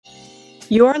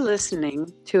You're listening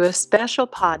to a special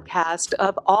podcast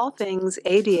of all things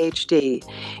ADHD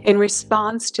in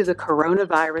response to the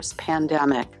coronavirus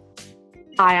pandemic.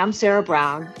 Hi, I'm Sarah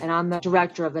Brown, and I'm the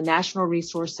director of the National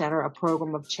Resource Center, a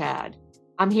program of CHADD.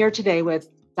 I'm here today with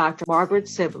Dr. Margaret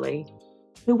Sibley,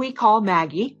 who we call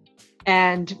Maggie,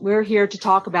 and we're here to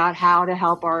talk about how to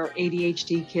help our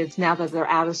ADHD kids now that they're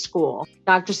out of school.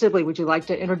 Dr. Sibley, would you like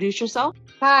to introduce yourself?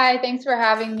 Hi, thanks for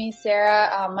having me, Sarah.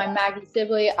 I'm Maggie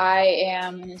Sibley. I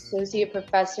am an associate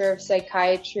professor of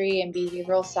psychiatry and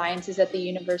behavioral sciences at the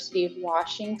University of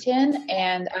Washington,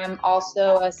 and I'm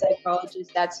also a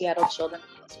psychologist at Seattle Children's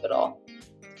Hospital.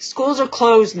 Schools are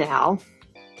closed now,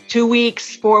 2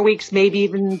 weeks, 4 weeks, maybe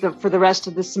even for the rest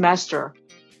of the semester.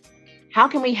 How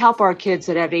can we help our kids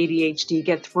that have ADHD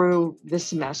get through this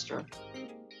semester?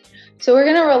 So we're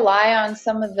going to rely on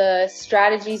some of the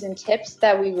strategies and tips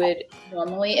that we would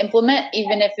normally implement,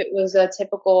 even if it was a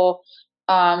typical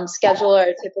schedule or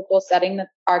a typical setting that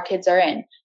our kids are in.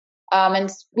 And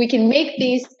we can make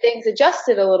these things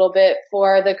adjusted a little bit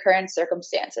for the current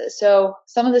circumstances. So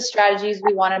some of the strategies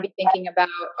we want to be thinking about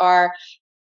are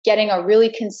getting a really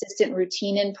consistent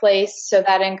routine in place. So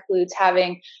that includes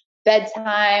having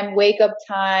bedtime, wake up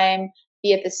time,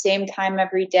 be at the same time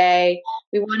every day.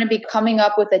 We want to be coming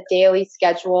up with a daily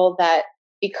schedule that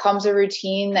becomes a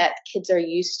routine that kids are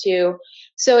used to.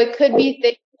 So it could be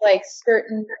things like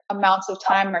certain amounts of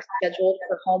time are scheduled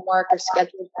for homework or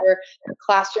scheduled for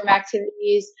classroom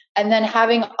activities, and then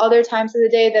having other times of the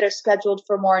day that are scheduled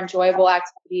for more enjoyable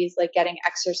activities like getting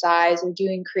exercise or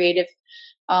doing creative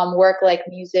work like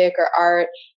music or art.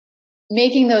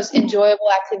 Making those enjoyable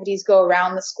activities go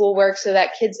around the schoolwork so that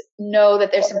kids know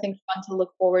that there's something fun to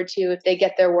look forward to if they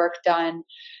get their work done.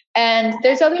 And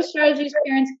there's other strategies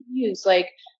parents can use, like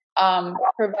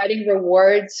providing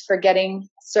rewards for getting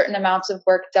certain amounts of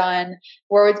work done.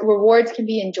 Rewards can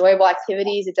be enjoyable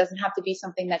activities. It doesn't have to be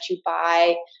something that you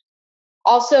buy.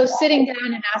 Also, sitting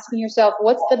down and asking yourself,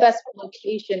 what's the best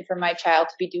location for my child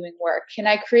to be doing work? Can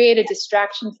I create a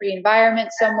distraction-free environment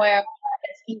somewhere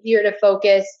that's easier to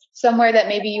focus, somewhere that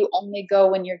maybe you only go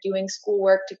when you're doing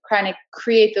schoolwork to kind of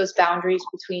create those boundaries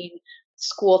between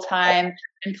school time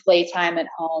and playtime at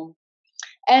home?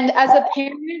 And as a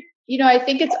parent, I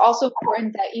think it's also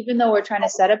important that even though we're trying to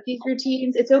set up these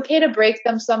routines, it's okay to break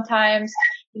them sometimes.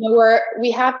 We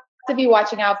have to be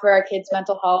watching out for our kids'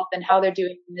 mental health and how they're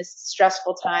doing in this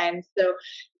stressful time. So,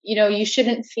 you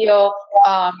shouldn't feel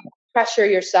pressure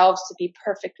yourselves to be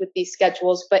perfect with these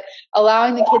schedules, but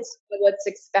allowing the kids to know what's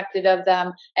expected of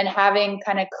them and having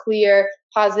kind of clear,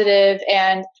 positive,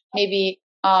 and maybe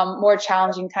more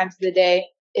challenging times of the day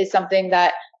is something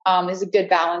that is a good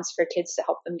balance for kids to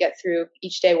help them get through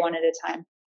each day one at a time.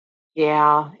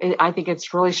 Yeah, I think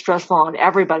it's really stressful on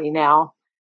everybody now.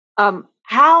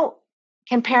 How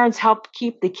can parents help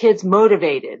keep the kids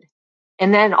motivated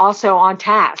and then also on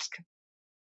task?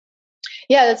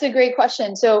 Yeah, that's a great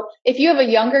question. So if you have a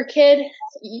younger kid,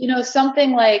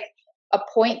 something like a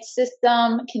point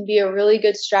system can be a really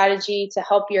good strategy to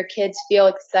help your kids feel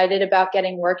excited about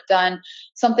getting work done.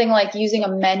 Something like using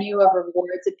a menu of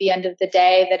rewards at the end of the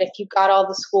day, that if you got all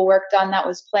the schoolwork done that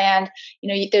was planned,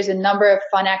 there's a number of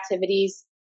fun activities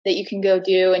that you can go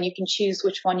do, and you can choose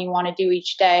which one you want to do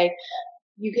each day.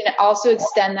 You can also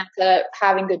extend that to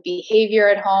having good behavior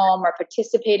at home or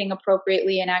participating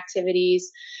appropriately in activities.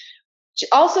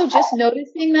 Also, just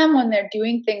noticing them when they're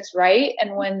doing things right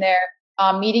and when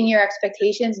they're meeting your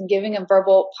expectations and giving them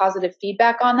verbal positive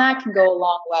feedback on that can go a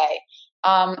long way.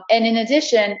 And in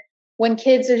addition, when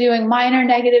kids are doing minor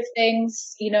negative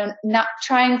things, not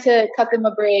trying to cut them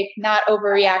a break, not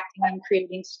overreacting and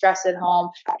creating stress at home,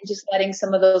 and just letting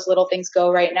some of those little things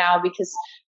go right now, because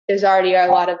there's already a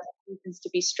lot of reasons to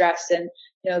be stressed, and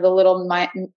the little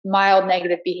mild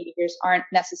negative behaviors aren't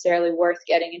necessarily worth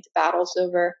getting into battles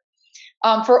over.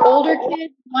 For older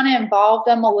kids, you want to involve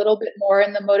them a little bit more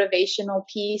in the motivational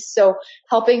piece. So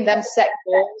helping them set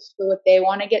goals for what they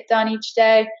want to get done each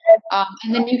day.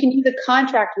 And then you can use a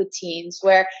contract with teens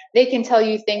where they can tell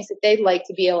you things that they'd like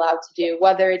to be allowed to do,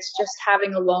 whether it's just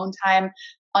having alone time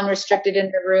unrestricted in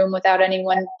the room without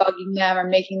anyone bugging them or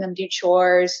making them do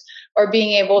chores, or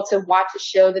being able to watch a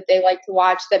show that they like to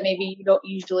watch that maybe you don't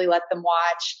usually let them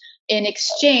watch, in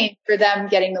exchange for them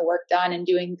getting the work done and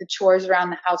doing the chores around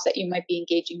the house that you might be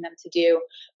engaging them to do.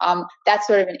 That's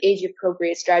sort of an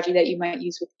age-appropriate strategy that you might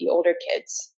use with the older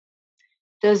kids.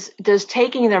 Does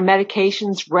taking their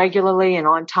medications regularly and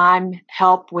on time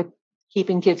help with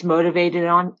keeping kids motivated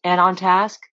and on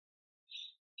task?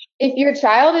 If your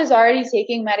child is already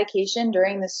taking medication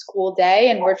during the school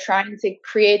day and we're trying to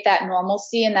create that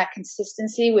normalcy and that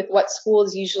consistency with what school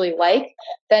is usually like,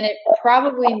 then it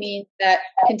probably means that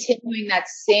continuing that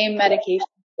same medication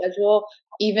schedule,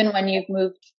 even when you've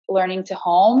moved learning to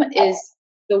home, is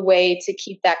the way to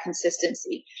keep that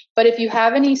consistency. But if you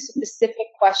have any specific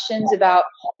questions about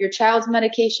your child's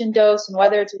medication dose and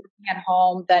whether it's working at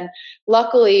home, then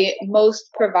luckily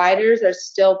most providers are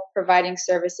still providing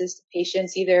services to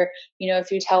patients, either,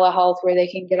 through telehealth where they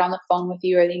can get on the phone with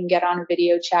you or they can get on a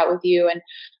video chat with you. And,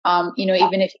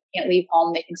 even if you can't leave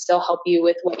home, they can still help you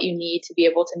with what you need to be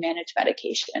able to manage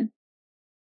medication.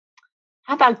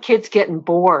 How about kids getting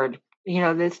bored?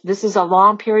 This is a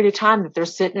long period of time that they're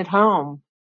sitting at home.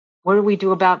 What do we do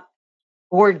about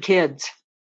bored kids?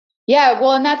 Yeah,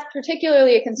 well, and that's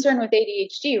particularly a concern with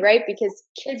ADHD, right? Because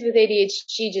kids with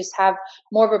ADHD just have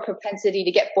more of a propensity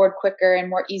to get bored quicker and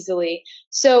more easily.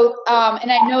 So,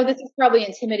 and I know this is probably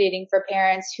intimidating for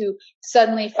parents who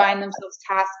suddenly find themselves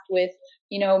tasked with,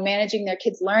 managing their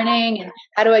kids' learning and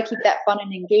how do I keep that fun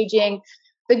and engaging?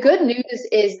 The good news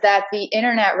is that the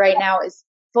internet right now is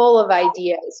full of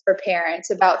ideas for parents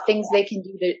about things they can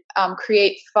do to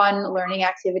create fun learning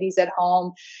activities at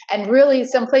home. And really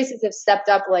some places have stepped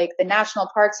up, like the national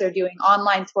parks are doing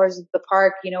online tours of the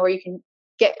park, where you can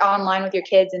get online with your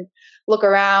kids and look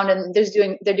around, and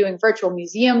they're doing virtual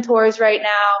museum tours right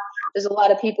now. There's a lot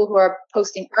of people who are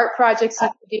posting art projects you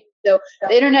can do. So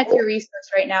the internet's your resource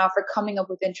right now for coming up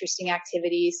with interesting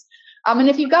activities. And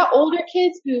if you've got older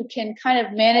kids who can kind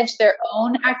of manage their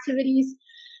own activities,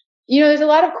 there's a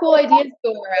lot of cool ideas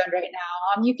going around right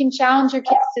now. You can challenge your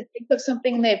kids to think of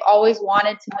something they've always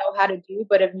wanted to know how to do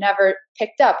but have never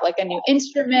picked up, like a new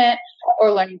instrument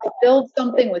or learning to build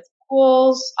something with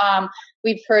tools.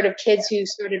 We've heard of kids who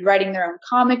started writing their own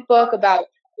comic book about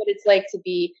what it's like to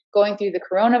be going through the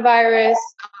coronavirus.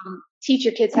 Teach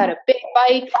your kids how to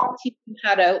bike, teach them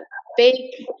how to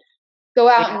bake, go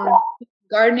out and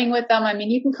gardening with them. I mean,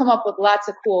 you can come up with lots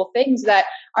of cool things that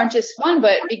aren't just fun,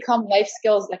 but become life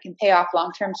skills that can pay off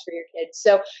long term for your kids.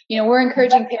 So, we're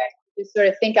encouraging parents to sort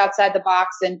of think outside the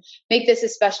box and make this a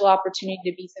special opportunity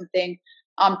to be something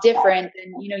different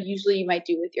than, usually you might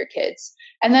do with your kids.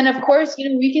 And then, of course,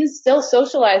 we can still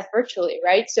socialize virtually,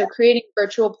 right? So creating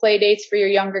virtual play dates for your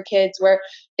younger kids where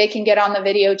they can get on the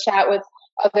video chat with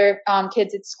other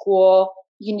kids at school.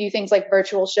 You can do things like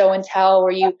virtual show and tell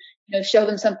where you show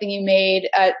them something you made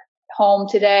at home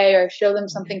today or show them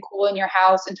something cool in your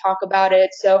house and talk about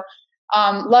it. So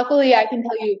luckily I can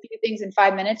tell you a few things in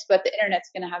 5 minutes, but the internet's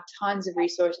going to have tons of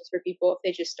resources for people if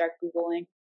they just start Googling.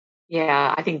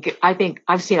 Yeah, I think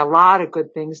I've seen a lot of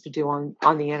good things to do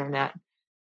on the internet.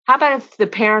 How about if the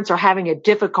parents are having a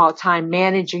difficult time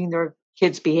managing their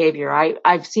kids' behavior?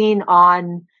 I've seen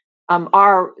on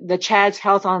the Chad's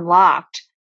Health Unlocked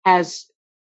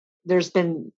there's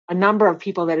been a number of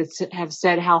people that have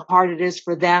said how hard it is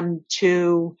for them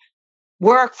to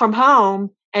work from home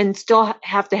and still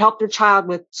have to help their child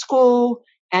with school.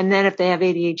 And then if they have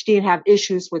ADHD and have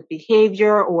issues with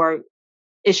behavior or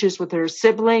issues with their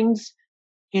siblings,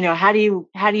 how do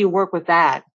you work with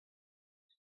that?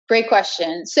 Great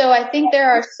question. So I think there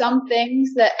are some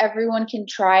things that everyone can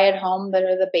try at home that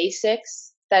are the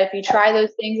basics, that if you try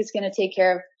those things, it's going to take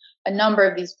care of a number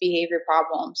of these behavior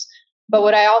problems. But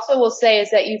what I also will say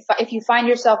is that if you find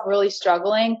yourself really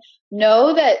struggling,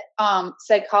 know that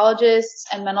psychologists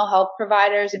and mental health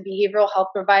providers and behavioral health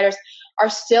providers are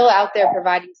still out there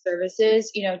providing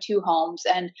services, to homes.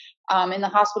 And in the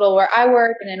hospital where I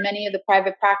work and in many of the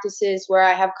private practices where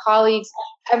I have colleagues,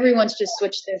 everyone's just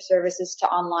switched their services to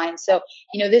online. So,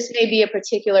 this may be a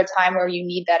particular time where you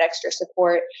need that extra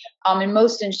support. And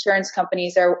most insurance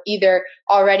companies are either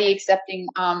already accepting,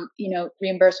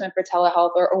 reimbursement for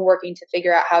telehealth or working to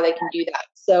figure out how they can do that.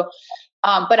 So,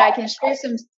 but I can share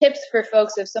some tips for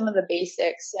folks of some of the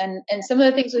basics. And some of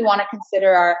the things we want to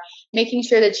consider are making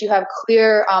sure that you have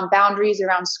clear boundaries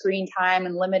around screen time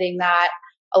and limiting that.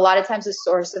 A lot of times the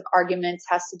source of arguments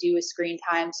has to do with screen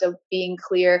time. So being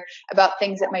clear about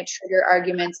things that might trigger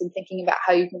arguments and thinking about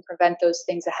how you can prevent those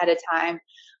things ahead of time.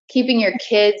 Keeping your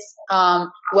kids'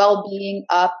 well-being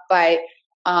up by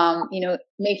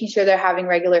making sure they're having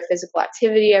regular physical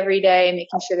activity every day,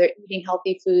 making sure they're eating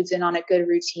healthy foods and on a good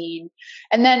routine.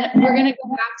 And then we're going to go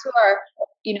back to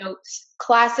our,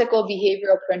 classical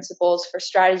behavioral principles for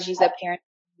strategies that parents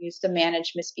use to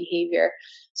manage misbehavior.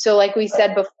 So like we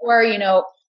said before,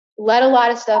 let a lot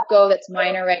of stuff go that's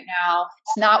minor right now.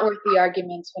 It's not worth the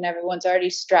arguments when everyone's already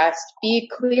stressed. Be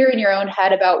clear in your own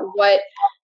head about what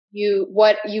you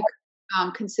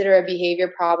consider a behavior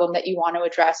problem that you want to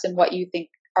address and what you think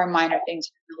are minor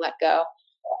things you're going to let go.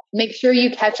 make sure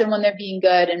you catch them when they're being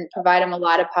good and provide them a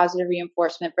lot of positive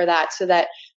reinforcement for that, so that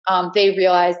they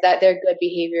realize that their good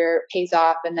behavior pays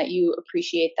off and that you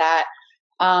appreciate that.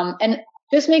 And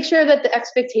just make sure that the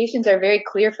expectations are very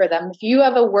clear for them. If you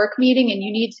have a work meeting and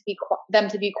you need to them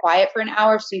to be quiet for an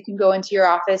hour so you can go into your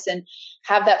office and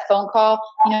have that phone call,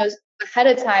 ahead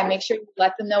of time, make sure you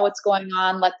let them know what's going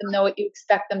on, let them know what you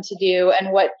expect them to do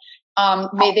and what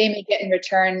they may get in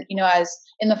return, as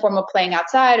in the form of playing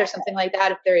outside or something like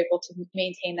that, if they're able to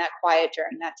maintain that quiet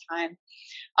during that time.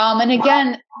 And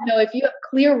again, if you have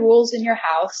clear rules in your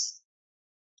house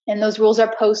and those rules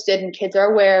are posted and kids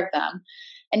are aware of them,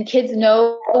 and kids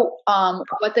know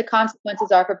what the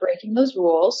consequences are for breaking those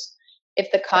rules,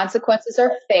 if the consequences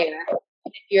are fair,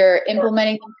 if you're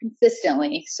implementing them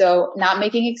consistently, so not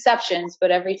making exceptions,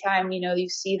 but every time, you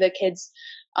see the kids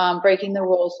breaking the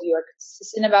rules, you are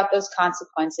consistent about those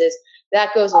consequences,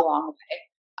 that goes a long way.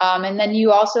 And then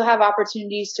you also have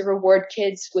opportunities to reward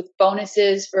kids with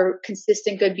bonuses for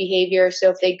consistent good behavior. So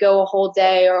if they go a whole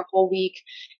day or a whole week,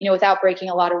 without breaking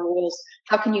a lot of rules,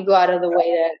 how can you go out of the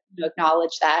way to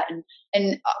acknowledge that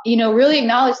and really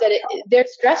acknowledge that they're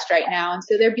stressed right now. And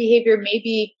so their behavior may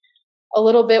be a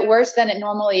little bit worse than it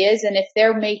normally is. And if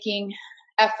they're making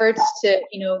efforts to,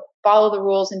 follow the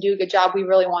rules and do a good job, we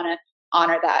really want to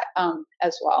honor that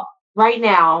as well. Right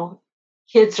now,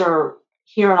 kids are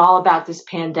hearing all about this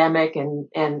pandemic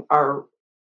and are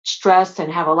stressed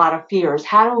and have a lot of fears.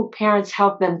 How do parents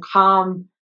help them calm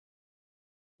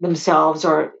themselves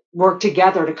or work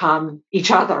together to calm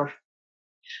each other?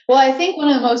 Well, I think one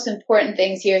of the most important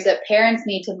things here is that parents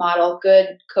need to model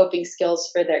good coping skills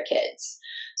for their kids.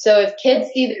 So if kids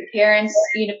see their parents,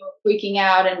 freaking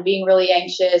out and being really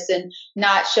anxious and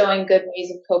not showing good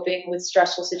ways of coping with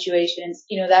stressful situations,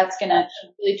 that's going to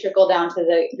really trickle down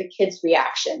to the kids'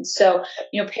 reactions. So,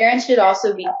 parents should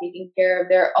also be taking care of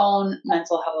their own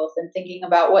mental health and thinking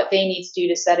about what they need to do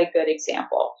to set a good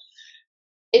example.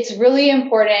 It's really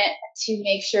important to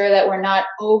make sure that we're not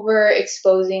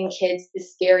overexposing kids to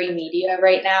scary media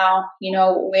right now.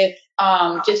 With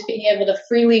just being able to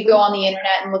freely go on the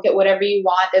internet and look at whatever you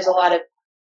want. There's a lot of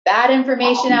bad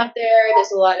information out there.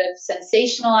 There's a lot of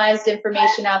sensationalized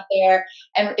information out there.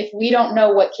 And if we don't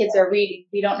know what kids are reading,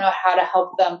 we don't know how to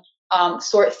help them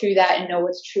sort through that and know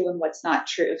what's true and what's not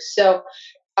true. So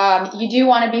you do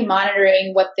want to be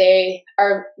monitoring what they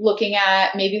are looking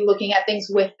at, maybe looking at things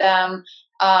with them.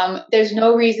 There's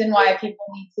no reason why people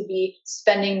need to be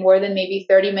spending more than maybe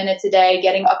 30 minutes a day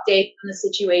getting updates on the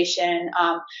situation.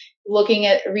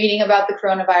 Reading about the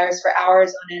coronavirus for hours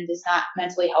on end is not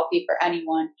mentally healthy for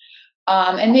anyone.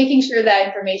 And making sure that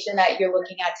information that you're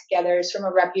looking at together is from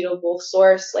a reputable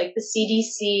source like the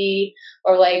CDC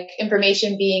or like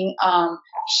information being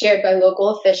shared by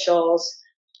local officials.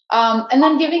 And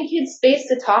then giving kids space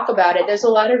to talk about it. There's a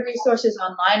lot of resources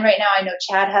online right now. I know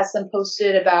Chad has some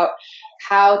posted about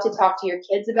how to talk to your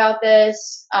kids about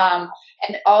this.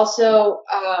 And also,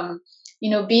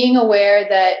 being aware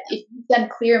that if you send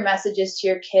clear messages to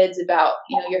your kids about,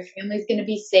 your family's going to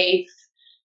be safe,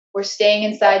 we're staying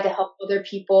inside to help other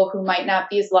people who might not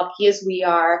be as lucky as we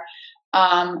are,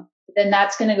 then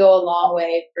that's going to go a long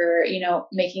way for,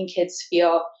 making kids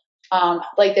feel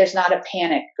like there's not a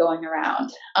panic going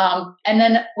around. And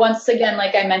then once again,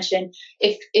 like I mentioned,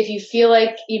 if you feel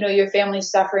like, your family's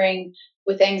suffering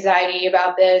with anxiety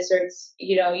about this, or it's,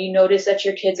 you notice that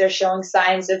your kids are showing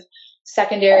signs of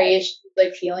secondary issues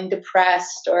like feeling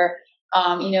depressed or,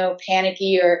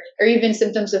 panicky or even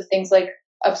symptoms of things like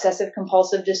obsessive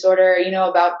compulsive disorder,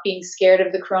 about being scared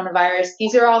of the coronavirus.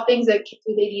 These are all things that kids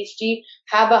with ADHD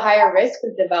have a higher risk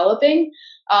of developing.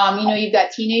 You've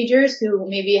got teenagers who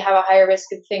maybe have a higher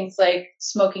risk of things like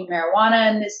smoking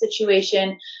marijuana in this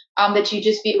situation, that you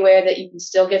just be aware that you can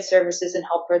still get services and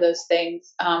help for those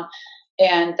things.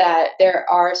 And that there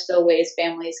are still ways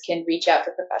families can reach out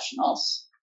to professionals.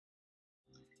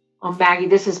 Well, Maggie,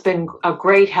 this has been a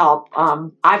great help.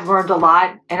 I've learned a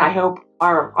lot, and I hope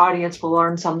our audience will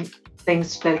learn some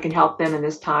things that can help them in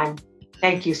this time.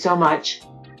 Thank you so much.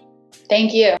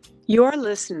 Thank you. You're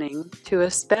listening to a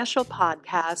special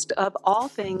podcast of all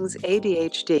things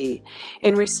ADHD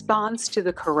in response to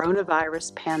the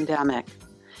coronavirus pandemic.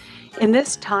 In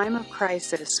this time of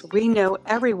crisis, we know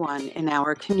everyone in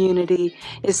our community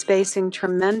is facing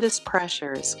tremendous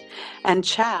pressures, and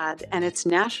CHADD and its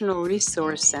National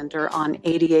Resource Center on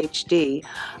ADHD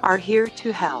are here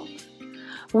to help.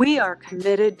 We are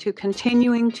committed to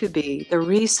continuing to be the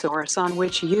resource on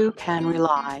which you can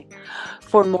rely.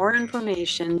 For more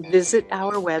information, visit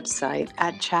our website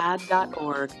at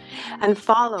chadd.org and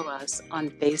follow us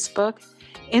on Facebook,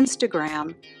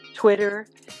 Instagram, Twitter,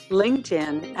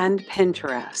 LinkedIn, and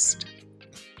Pinterest.